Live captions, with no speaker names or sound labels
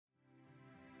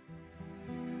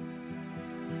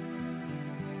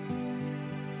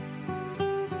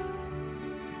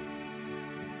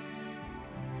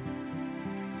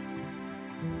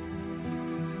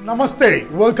Namaste,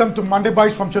 welcome to Monday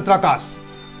Bytes from Chitra Cars.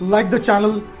 Like the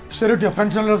channel, share it to your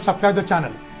friends and subscribe the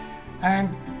channel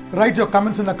and write your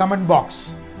comments in the comment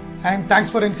box. And thanks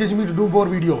for encouraging me to do more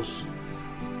videos.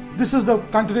 This is the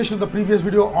continuation of the previous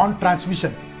video on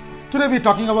transmission. Today we are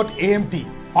talking about AMT,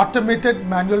 Automated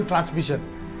Manual Transmission.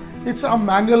 It's a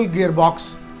manual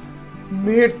gearbox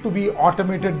made to be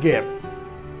automated gear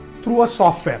through a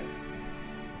software.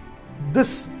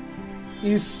 This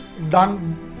is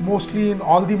done mostly in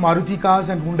all the Maruti cars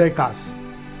and Hyundai cars,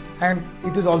 and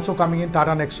it is also coming in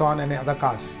Tata Nexon and other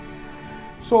cars.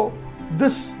 So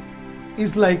this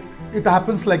is like, it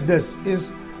happens like this, is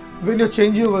when you're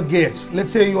changing your gears.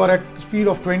 Let's say you are at speed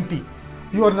of 20,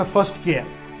 you are in the first gear.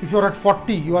 If you're at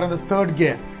 40, you are in the third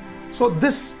gear. So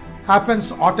this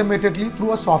happens automatically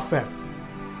through a software.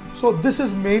 So this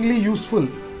is mainly useful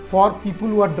for people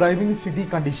who are driving in city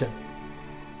condition,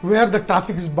 where the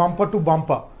traffic is bumper to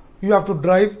bumper. You have to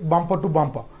drive bumper to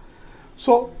bumper.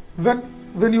 So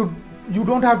when you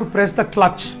don't have to press the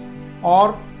clutch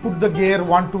or put the gear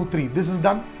 1, 2, 3. This is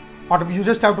done automatically. You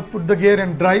just have to put the gear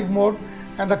in drive mode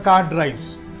and the car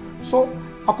drives. So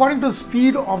according to the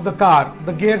speed of the car,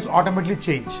 the gears automatically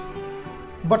change.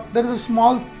 But there is a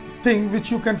small thing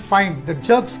which you can find, the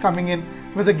jerks coming in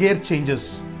when the gear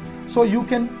changes. So you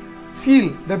can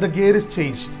feel that the gear is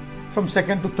changed from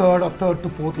second to third or third to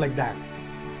fourth, like that.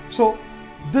 So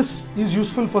this is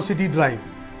useful for city drive.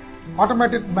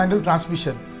 Automated manual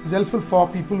transmission is helpful for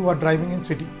people who are driving in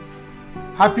city.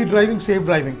 Happy driving, safe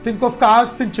driving. Think of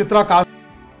cars, think Chitra Cars.